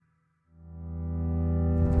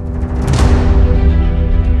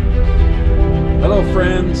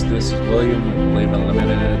friends. This is William with Believe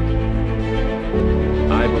Unlimited.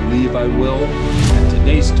 I believe I will. And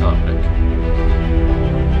today's topic,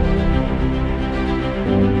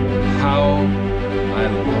 how I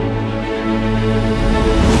look.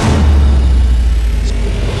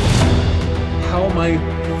 How my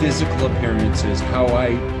physical appearance is, how I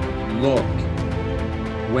look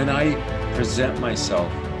when I present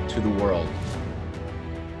myself to the world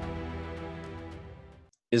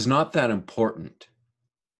is not that important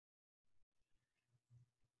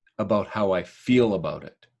about how I feel about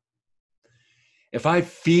it. If I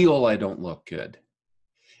feel I don't look good,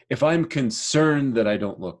 if I'm concerned that I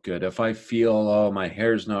don't look good, if I feel, oh, my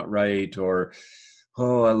hair's not right, or,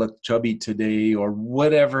 oh, I look chubby today, or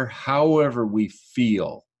whatever, however we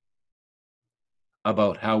feel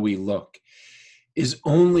about how we look, is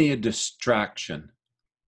only a distraction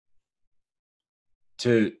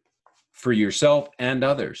for yourself and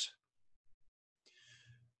others.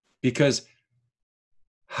 Because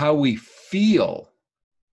how we feel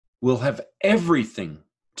will have everything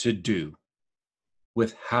to do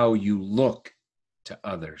with how you look to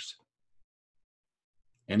others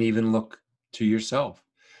and even look to yourself.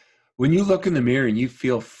 When you look in the mirror and you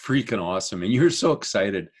feel freaking awesome and you're so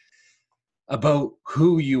excited about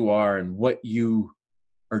who you are and what you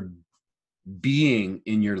are being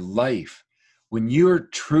in your life, when you're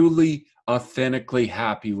truly, authentically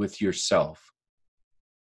happy with yourself,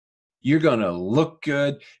 you're going to look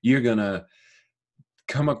good, you're going to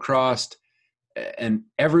come across, and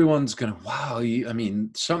everyone's going to, wow,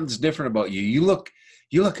 something's different about you. You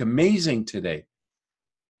look amazing today.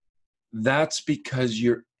 That's because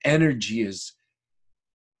your energy is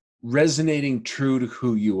resonating true to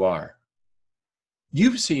who you are.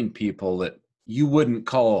 You've seen people that you wouldn't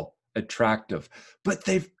call attractive, but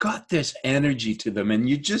they've got this energy to them, and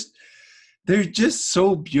they're just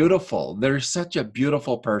so beautiful. They're such a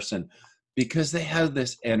beautiful person because they have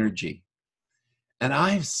this energy. And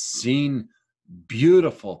I've seen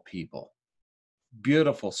beautiful people,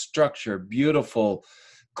 beautiful structure, beautiful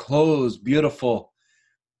clothes, beautiful,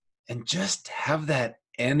 and just have that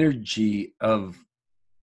energy of,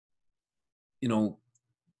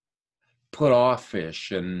 put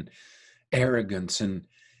offish and arrogance, and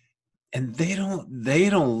they don't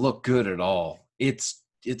look good at all. It's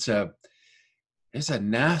a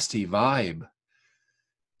nasty vibe.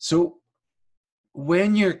 So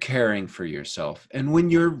when you're caring for yourself and when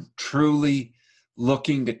you're truly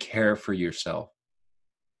looking to care for yourself,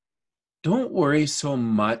 don't worry so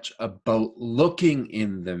much about looking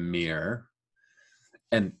in the mirror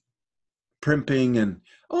and primping and,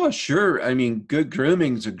 oh, sure, good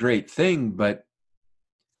grooming's a great thing, but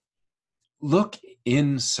look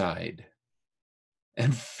inside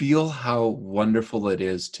and feel how wonderful it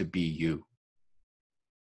is to be you.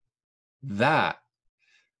 That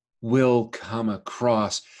will come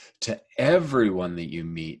across to everyone that you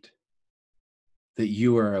meet, that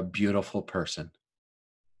you are a beautiful person.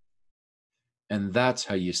 And that's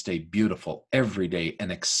how you stay beautiful every day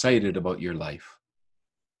and excited about your life.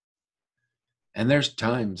 And there's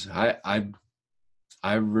times, I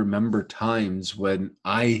remember times when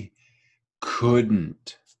I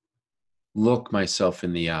couldn't look myself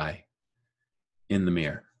in the eye in the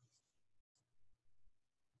mirror.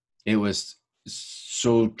 It was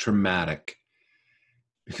so traumatic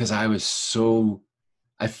because I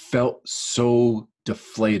felt so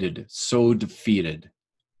deflated, so defeated.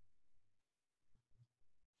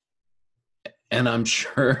 And I'm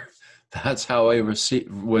sure that's how I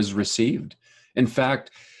was received. In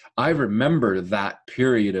fact, I remember that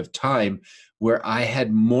period of time where I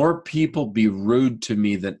had more people be rude to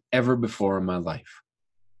me than ever before in my life.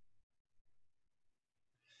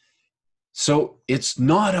 So it's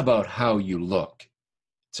not about how you look.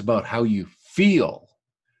 It's about how you feel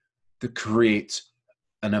that creates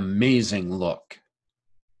an amazing look.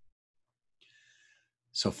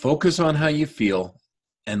 So focus on how you feel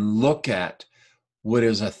and look at what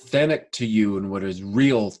is authentic to you and what is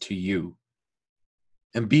real to you.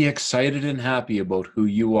 And be excited and happy about who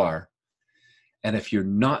you are. And if you're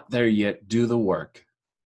not there yet, do the work.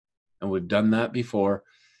 And we've done that before.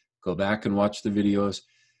 Go back and watch the videos.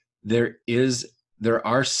 There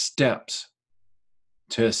are steps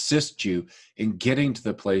to assist you in getting to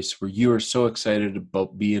the place where you are so excited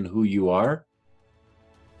about being who you are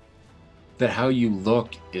that how you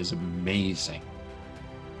look is amazing.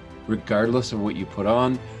 Regardless of what you put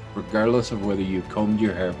on, regardless of whether you combed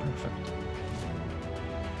your hair perfect.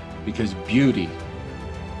 Because beauty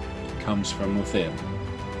comes from within,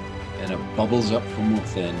 and it bubbles up from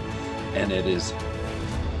within, and it is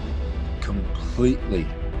completely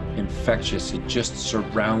infectious. It just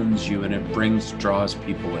surrounds you and it draws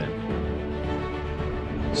people in.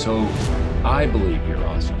 So I believe you're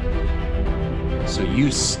awesome. So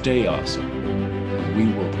you stay awesome. And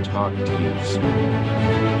we will talk to you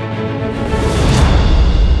soon.